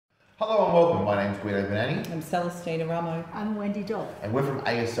Hello and welcome, my name's Winnima. I'm Celestina Ramo. I'm Wendy Dog. And we're from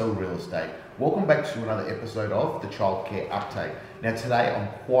ASL Real Estate. Welcome back to another episode of the Childcare Update. Now today I'm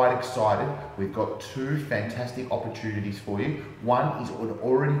quite excited. We've got two fantastic opportunities for you. One is an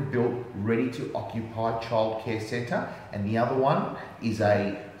already built, ready to occupy childcare centre, and the other one is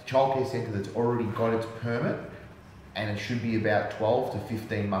a childcare centre that's already got its permit, and it should be about 12 to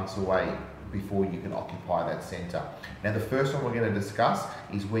 15 months away before you can occupy that centre. Now the first one we're going to discuss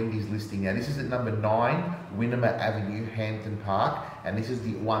is Wendy's listing. Now this is at number 9 Winnima Avenue, Hampton Park, and this is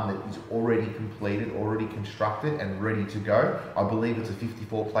the one that is already completed, already constructed and ready to go. I believe it's a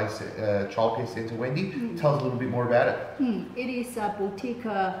 54-place childcare centre. Wendy, tell us a little bit more about it. It is a boutique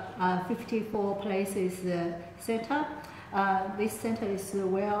 54 places centre. This centre is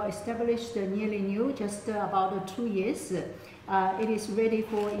well established, nearly new, just about 2 years. It is ready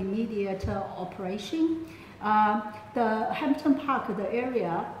for immediate operation. The Hampton Park, the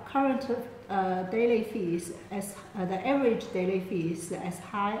area, current daily fees, the average daily fees as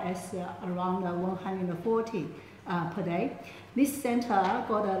high as around 140 per day. This center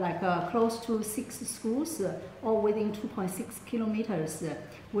got close to 6 schools, all within 2.6 kilometers,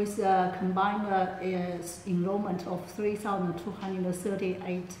 with a combined enrollment of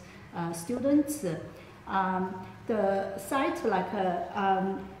 3,238 students. The site,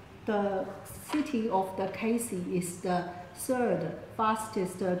 the city of the Casey, is the third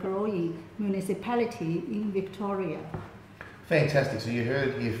fastest growing municipality in Victoria. Fantastic, so you heard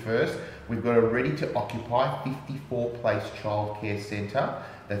it here first. We've got a ready to occupy 54-place childcare centre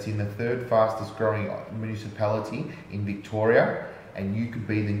that's in the third fastest growing municipality in Victoria, and you could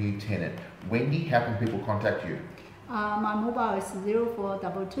be the new tenant. Wendy, how can people contact you? My mobile is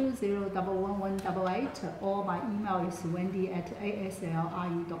 0422011188, or my email is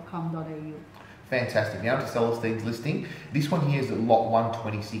wendy@aslre.com.au. Fantastic. Now to Celestine's listing. This one here is at lot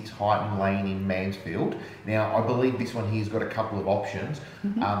 126 Hampton Lane in Mansfield. Now I believe this one here has got a couple of options.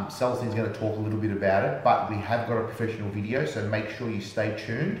 Celestine's going to talk a little bit about it, but we have got a professional video, so make sure you stay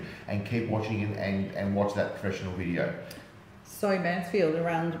tuned and keep watching it and watch that professional video. So Mansfield,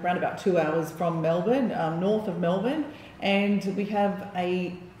 around about 2 hours from Melbourne, north of Melbourne, and we have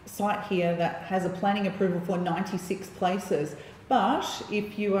a site here that has a planning approval for 96 places. But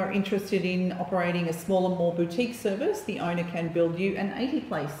if you are interested in operating a smaller, more boutique service, the owner can build you an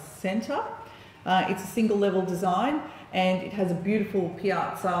 80-place centre. It's a single level design, and it has a beautiful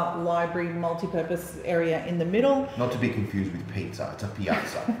piazza, library, multi-purpose area in the middle. Not to be confused with pizza, it's a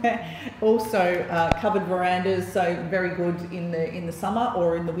piazza. Also covered verandas, so very good in the summer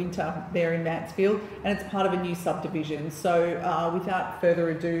or in the winter there in Mansfield, and it's part of a new subdivision. So without further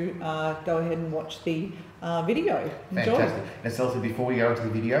ado, go ahead and watch the video. Enjoy. Fantastic. Now Celestine, before we go into the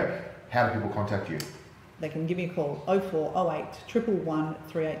video, how do people contact you? They can give me a call, 0408 111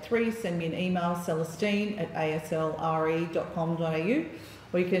 383, send me an email, celestine@aslre.com.au,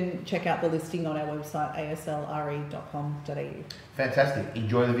 or you can check out the listing on our website, aslre.com.au. Fantastic.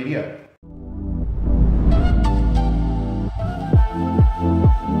 Enjoy the video.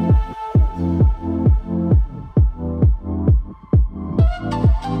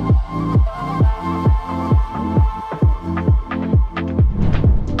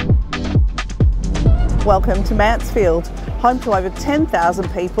 Welcome to Mansfield, home to over 10,000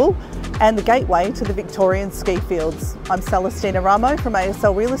 people and the gateway to the Victorian ski fields. I'm Celestina Ramo from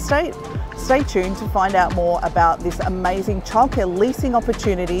ASL Real Estate. Stay tuned to find out more about this amazing childcare leasing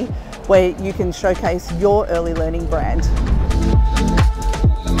opportunity where you can showcase your early learning brand.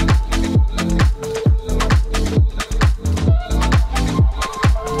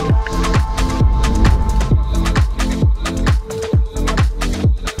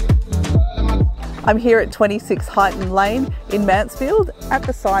 I'm here at 26 Hampton Lane in Mansfield at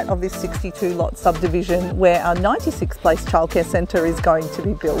the site of this 62-lot subdivision where our 96-place childcare centre is going to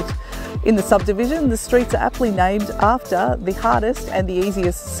be built. In the subdivision, the streets are aptly named after the hardest and the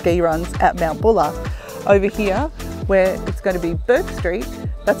easiest ski runs at Mount Buller. Over here, where it's going to be Burke Street,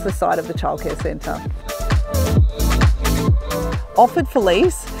 that's the site of the childcare centre. Offered for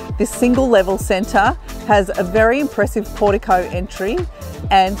lease, this single-level centre has a very impressive portico entry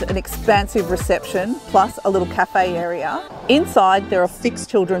and an expansive reception, plus a little cafe area. Inside there are 6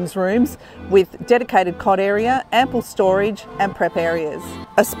 children's rooms with dedicated cot area, ample storage and prep areas.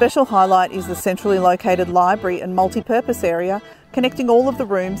 A special highlight is the centrally located library and multi-purpose area connecting all of the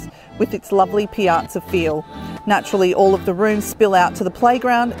rooms with its lovely piazza feel. Naturally, all of the rooms spill out to the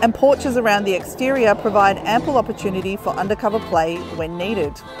playground, and porches around the exterior provide ample opportunity for undercover play when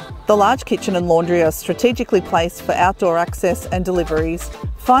needed. The large kitchen and laundry are strategically placed for outdoor access and deliveries.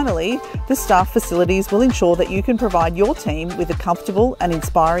 Finally, the staff facilities will ensure that you can provide your team with a comfortable and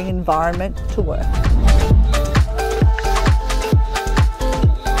inspiring environment to work.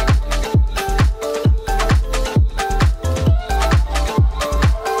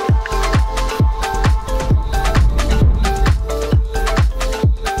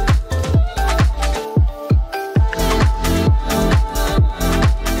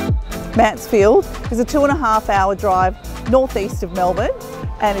 Mansfield is a 2.5 hour drive northeast of Melbourne,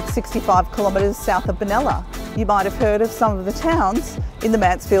 and it's 65 kilometres south of Winnima. You might have heard of some of the towns in the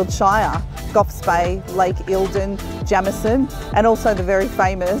Mansfield Shire: Goffs Bay, Lake Eildon, Jamison, and also the very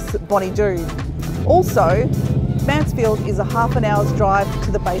famous Bonnie-Doon. Also, Mansfield is a half an hour's drive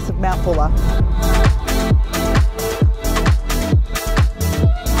to the base of Mount Buller.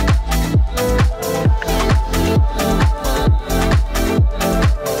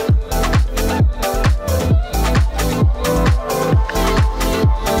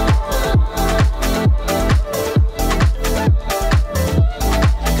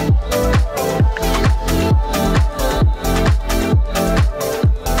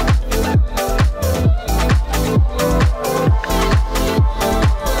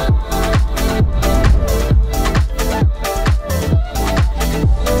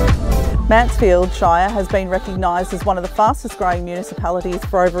 Mansfield Shire has been recognised as one of the fastest growing municipalities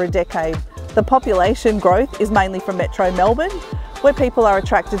for over a decade. The population growth is mainly from Metro Melbourne, where people are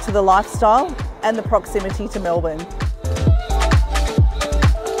attracted to the lifestyle and the proximity to Melbourne.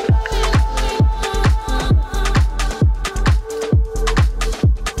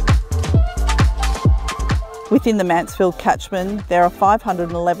 Within the Mansfield catchment, there are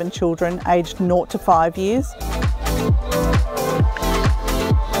 511 children aged 0 to 5 years.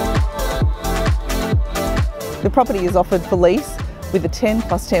 The property is offered for lease with a 10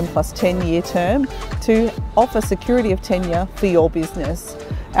 plus 10 plus 10 year term to offer security of tenure for your business.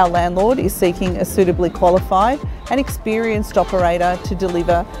 Our landlord is seeking a suitably qualified and experienced operator to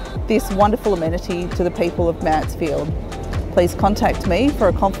deliver this wonderful amenity to the people of Mansfield. Please contact me for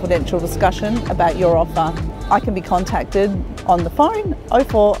a confidential discussion about your offer. I can be contacted on the phone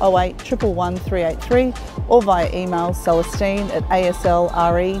 0408 111 383 or via email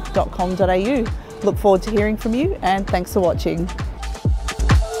celestine@aslre.com.au. Look forward to hearing from you, and thanks for watching.